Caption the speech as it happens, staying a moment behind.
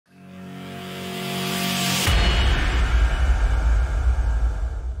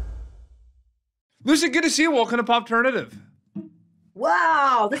Lucy, good to see you. Welcome to Popternative.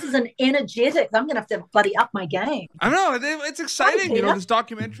 Wow, this is an energetic. I'm going to have to bloody up my game. I know, it's exciting. Hi, You know, Peter. this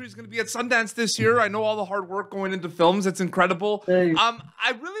documentary is going to be at Sundance this year. I know all the hard work going into films. It's incredible. Dude.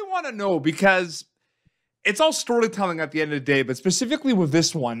 I really want to know because it's all storytelling at the end of the day, but specifically with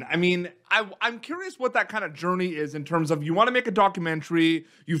this one, I mean, I'm curious what that kind of journey is in terms of you want to make a documentary,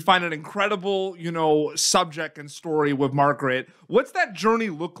 you find an incredible, you know, subject and story with Margaret. What's that journey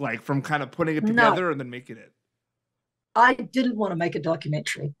look like from kind of putting it together and then making it? I didn't want to make a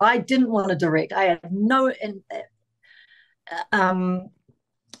documentary. I didn't want to direct. Um,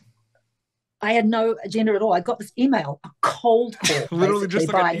 I had no agenda at all. I got this email, a cold call, literally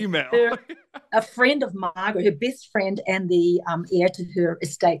just like an email. A friend of Margaret, her best friend, and the heir to her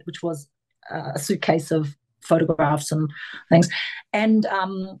estate, which was a suitcase of photographs and things. And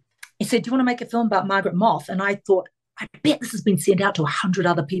he said, "Do you want to make a film about Margaret Moth?" And I thought, I bet this has been sent out to 100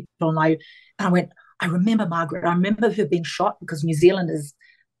 other people. And I went, I remember Margaret. I remember her being shot because New Zealand is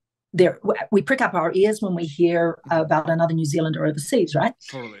there. We prick up our ears when we hear about another New Zealander overseas, right?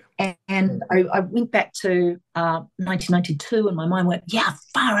 Totally. And I went back to 1992, and my mind went, yeah,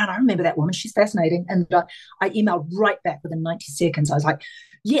 far out. I remember that woman. She's fascinating. And I emailed right back within 90 seconds. I was like,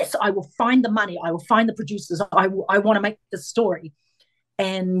 yes, I will find the money. I will find the producers. I want to make this story.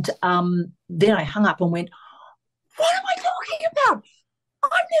 And then I hung up and went, what am I talking about?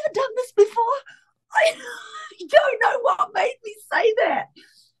 I've never done this before. I don't know what made me say that.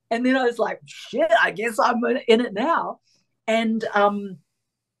 And then I was like, shit, I guess I'm in it now. And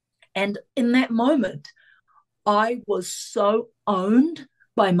in that moment, I was so owned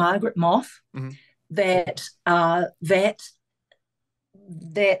by Margaret Moth that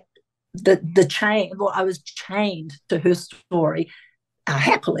the chain. Well, I was chained to her story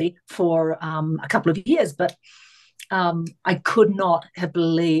happily for a couple of years, but I could not have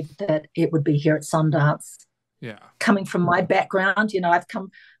believed that it would be here at Sundance. Yeah. Coming from my background, you know, I've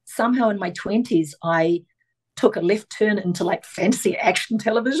come somehow in my 20s, I took a left turn into like fantasy action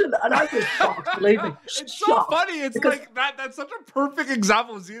television, and I was shocked, believe me. It's so funny. It's like that's such a perfect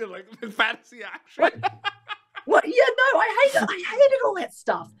example of Zena, like fantasy action. Well, yeah, no, I hated all that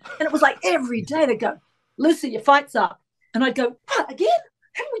stuff. And it was like every day they'd go, Lucy, your fight's up. And I'd go, what, again?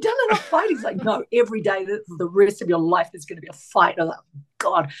 Haven't we done enough fighting? He's like, no, every day the rest of your life there's going to be a fight. I was like,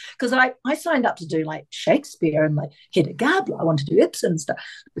 God, because I signed up to do like Shakespeare and like Hedda Gabler. I wanted to do Ibsen stuff,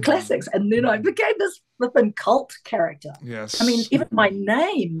 the classics, and then I became this flippin' cult character. Yes, I mean, even my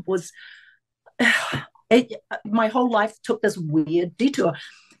name was. My whole life took this weird detour,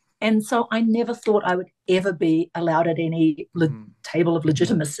 and so I never thought I would ever be allowed at any table of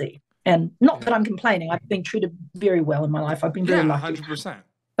legitimacy. And not that I'm complaining. I've been treated very well in my life. I've been very lucky. 100%.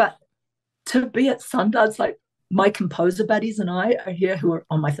 But to be at Sundance, like my composer buddies and I are here who are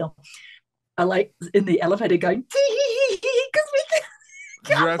on my film, are like in the elevator going, because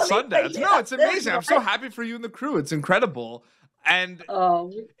we You're at Sundance. No, it's amazing. I'm so happy for you and the crew. It's incredible. And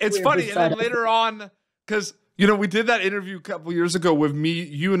it's funny. And then later on, because, you know, we did that interview a couple years ago with me,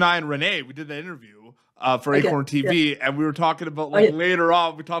 you and I and Renee. We did that interview. For Acorn TV, and we were talking about like later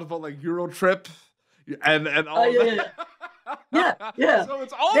on, we talked about like Euro Trip and all that. Yeah. So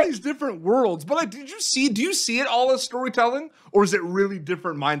it's all these different worlds. But like, do you see it all as storytelling, or is it really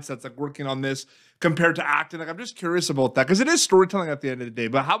different mindsets like working on this compared to acting? Like, I'm just curious about that because it is storytelling at the end of the day.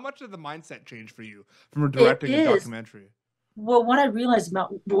 But how much did the mindset change for you from directing a documentary? Well, what I realized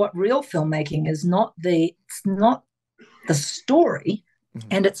about what real filmmaking is it's not the story.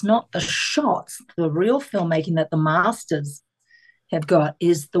 And it's not the shots. The real filmmaking that the masters have got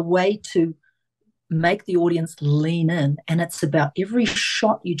is the way to make the audience lean in. And it's about every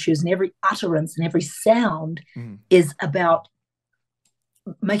shot you choose and every utterance and every sound is about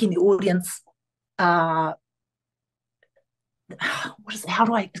making the audience, how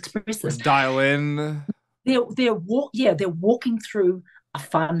do I express this? Dial in. They're walking through a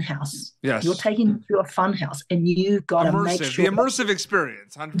fun house. Yes. You're taking them through a fun house, and you've got to make sure. The immersive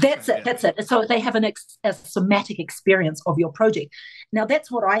experience. 100%, That's it. So they have a somatic experience of your project. Now, that's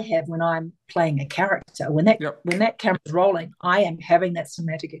what I have when I'm playing a character. When that camera's rolling, I am having that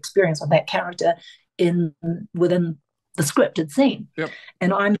somatic experience of that character within the scripted scene. Yep.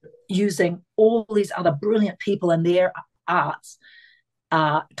 And I'm using all these other brilliant people and their arts,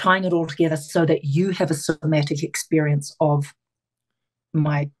 tying it all together so that you have a somatic experience of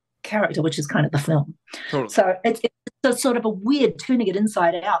my character, which is kind of the film. Totally. So it's a sort of a weird turning it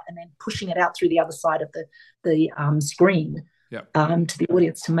inside out and then pushing it out through the other side of the screen to the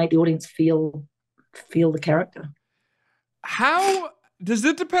audience, to make the audience feel the character. How does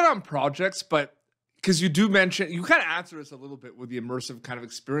it depend on projects? But because you do mention, you kind of answer this a little bit with the immersive kind of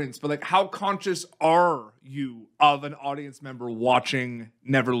experience, but like, how conscious are you of an audience member watching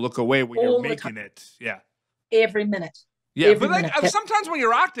Never Look Away when you're making it? Yeah. Every minute. Yeah, every but like sometimes when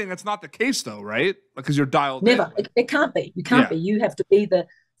you're acting, it's not the case though, right? Because you're dialed Never. in. It can't be. You can't be. You have to be the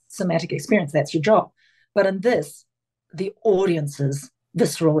somatic experience. That's your job. But in this, the audience's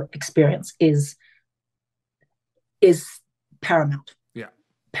visceral experience is paramount. Yeah.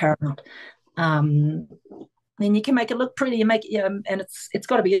 Paramount. Then you can make it look pretty, and it's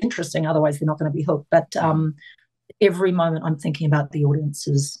got to be interesting, otherwise they're not going to be hooked. But every moment I'm thinking about the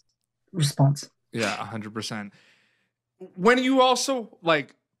audience's response. Yeah, 100%. When you also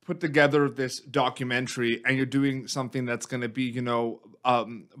like put together this documentary and you're doing something that's going to be, you know,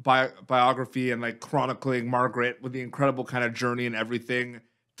 biography and like chronicling Margaret with the incredible kind of journey and everything,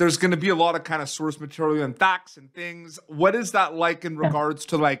 there's going to be a lot of kind of source material and facts and things. What is that like in regards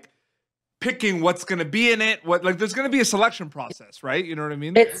to like picking what's going to be in it? What, like, there's going to be a selection process, right? You know what I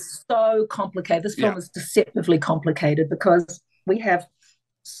mean? It's so complicated. This film is deceptively complicated because we have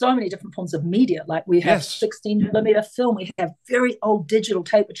so many different forms of media. Like we have 16mm film, we have very old digital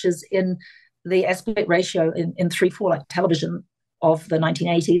tape, which is in the aspect ratio in 3:4, like television of the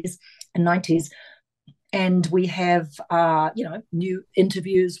 1980s and 90s. And we have, new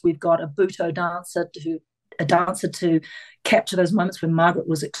interviews. We've got a Buto dancer to capture those moments when Margaret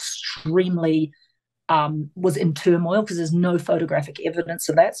was extremely, was in turmoil because there's no photographic evidence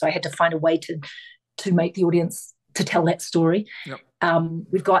of that. So I had to find a way to make the audience to tell that story. Yep.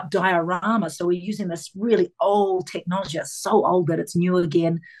 We've got diorama. So we're using this really old technology. It's so old that it's new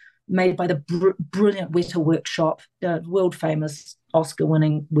again, made by the brilliant Weta Workshop, the world famous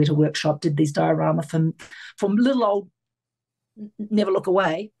Oscar-winning Weta Workshop did these diorama from little old Never Look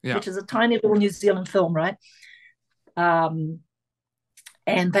Away, which is a tiny little New Zealand film, right? And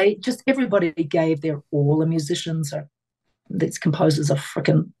they just, everybody gave their all. The musicians are, these composers are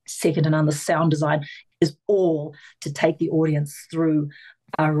freaking second to none. The sound design is all to take the audience through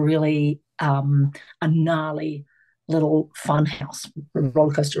a really a gnarly little fun house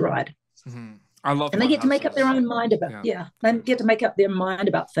roller coaster ride. Mm-hmm. I love, and they get to make up their own mind about they get to make up their mind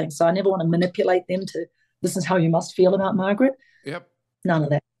about things. So I never want to manipulate them to, this is how you must feel about Margaret. Yep. None of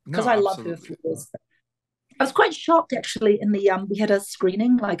that, because I love her flaws. I was quite shocked actually in the we had a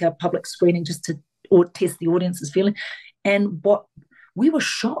screening, like a public screening, just to test the audience's feeling, and what we were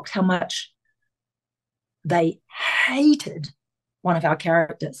shocked how much they hated one of our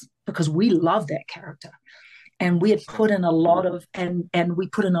characters because we love that character, and we had put in a lot of and we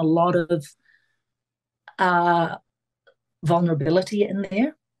put in a lot of vulnerability in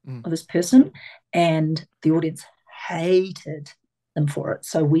there of this person, and the audience hated them for it.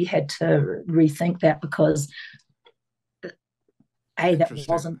 So we had to rethink that because that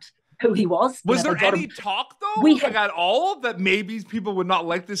wasn't who he was. Was there any talk though, like at all, that maybe people would not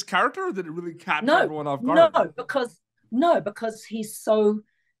like this character, or did it really capture everyone off guard? Because he's so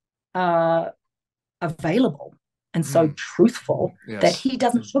available and so truthful that he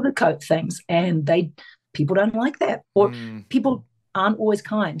doesn't sugarcoat things, and people don't like that, or people aren't always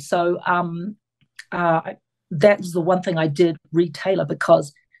kind. So that is the one thing I did read Taylor,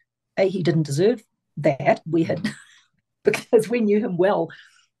 because he didn't deserve that. We had because we knew him well,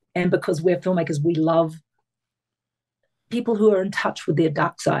 and because we're filmmakers, we love people who are in touch with their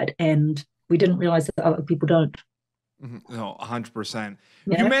dark side, and we didn't realize that other people don't. No, 100%.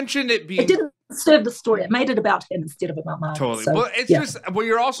 You mentioned it being... It didn't serve the story. It made it about him instead of about Margaret. Totally. So, but it's just, what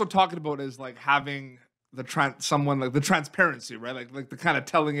you're also talking about is like having someone like the transparency, right? Like the kind of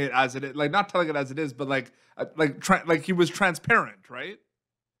telling it as it is, like not telling it as it is, but like he was transparent, right?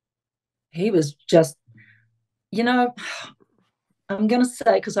 He was just, I'm going to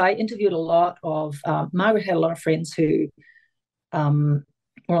say, because I interviewed a lot of, Margaret had a lot of friends who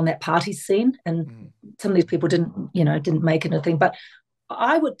were on that party scene, and some of these people didn't make anything. But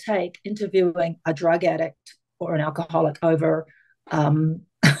I would take interviewing a drug addict or an alcoholic over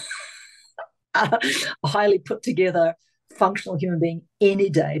a highly put together functional human being any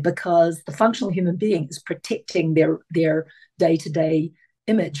day, because the functional human being is protecting their day-to-day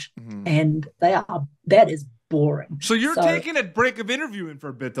image, and that is boring. So you're taking a break of interviewing for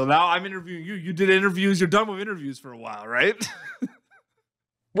a bit though. Now I'm interviewing you. You did interviews. You're done with interviews for a while, right?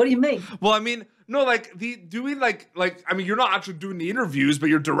 What do you mean? Well, I mean, no, like doing I mean, you're not actually doing the interviews, but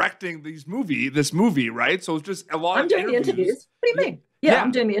you're directing this movie, right? So it's just a lot. I'm doing the interviews. What do you mean? Yeah,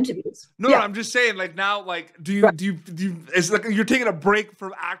 I'm doing the interviews. No, I'm just saying, like now, like do you it's like you're taking a break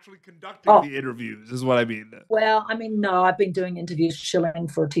from actually conducting the interviews, is what I mean. Well, I mean, no, I've been doing interviews, shilling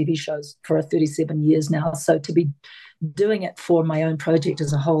for TV shows for 37 years now. So to be doing it for my own project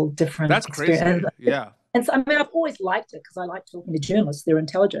is a whole different That's experience. Crazy. Yeah. And so, I mean, I've always liked it because I like talking to journalists. They're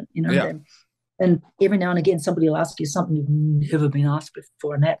intelligent, you know. Yeah. And every now and again, somebody will ask you something you've never been asked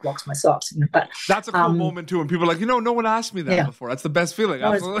before, and that rocks my socks. You know? But that's a cool moment too, when people are like, no one asked me that before. That's the best feeling.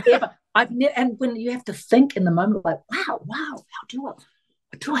 Absolutely. And when you have to think in the moment, like, wow, how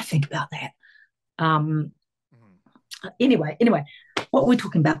do I think about that? Anyway, what were we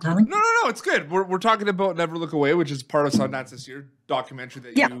talking about, darling? No, it's good. We're talking about Never Look Away, which is part of Sundance this year, documentary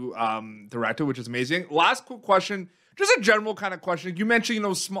that you directed, which is amazing. Last quick question, just a general kind of question. You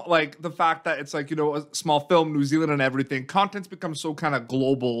mentioned, small, like the fact that it's like, a small film, New Zealand and everything. Content's become so kind of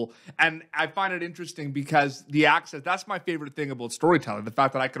global, and I find it interesting because the access, that's my favorite thing about storytelling, the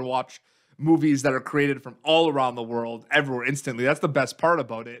fact that I could watch movies that are created from all around the world, everywhere, instantly. That's the best part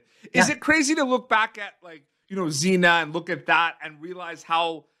about it. Is it crazy to look back at, like, Xena and look at that and realize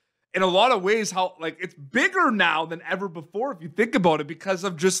how, in a lot of ways, how, like, it's bigger now than ever before if you think about it, because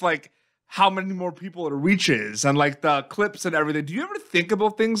of just, like, how many more people it reaches and, like, the clips and everything. Do you ever think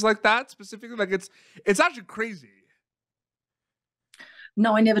about things like that specifically? Like, it's actually crazy.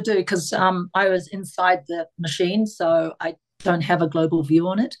 No, I never do, because I was inside the machine, so I don't have a global view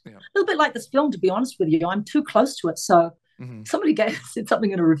on it. Yeah. A little bit like this film, to be honest with you. I'm too close to it. So somebody said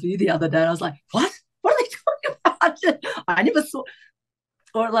something in a review the other day, and I was like, what? What are they talking about? I never saw,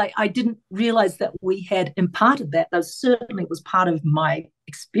 or like, I didn't realize that we had imparted that. Though certainly it was part of my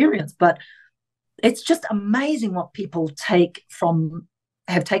experience, but it's just amazing what people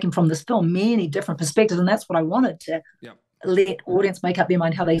have taken from this film, many different perspectives, and that's what I wanted to let audience make up their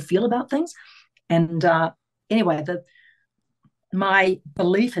mind how they feel about things. And anyway, my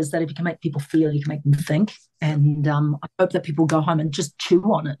belief is that if you can make people feel, you can make them think. And I hope that people go home and just chew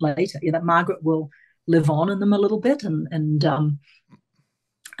on it later. Yeah, that Margaret will live on in them a little bit and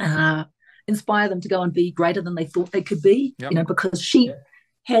inspire them to go and be greater than they thought they could be. Because she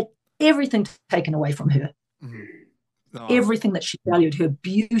had everything taken away from her. Everything that she valued, her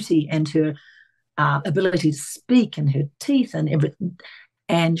beauty and her ability to speak and her teeth and everything.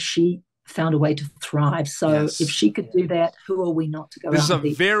 And she found a way to thrive. So if she could do that, who are we not to go? This is a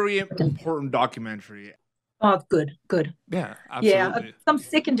very important documentary. Oh, good. Yeah, absolutely. Yeah, some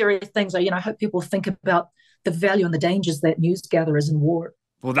secondary things are, I hope people think about the value and the dangers that news gatherers in war.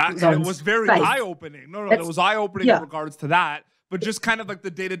 Well, it was very eye-opening. No, it was eye-opening in regards to that, but just kind of like the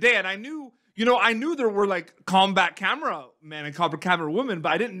day-to-day. And I knew there were like combat cameramen and combat camera women,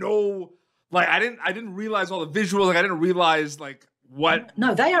 but I didn't know, like, I didn't realize all the visuals. Like, I didn't realize like what.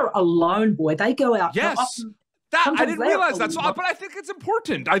 No, they are alone, boy. They go out. Yes. I didn't realize that. So, but I think it's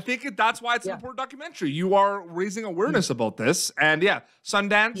important. I think that's why it's an important documentary. You are raising awareness about this. And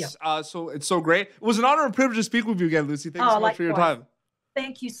Sundance. So it's so great. It was an honor and privilege to speak with you again, Lucy. Thank you so much for your time.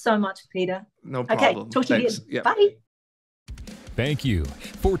 Thank you so much, Peter. No problem. Okay, talk to you again. Bye. Thank you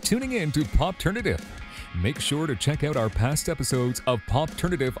for tuning in to Popternative. Make sure to check out our past episodes of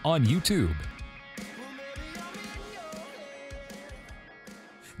Popternative on YouTube.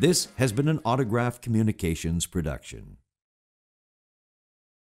 This has been an Autograph Communications production.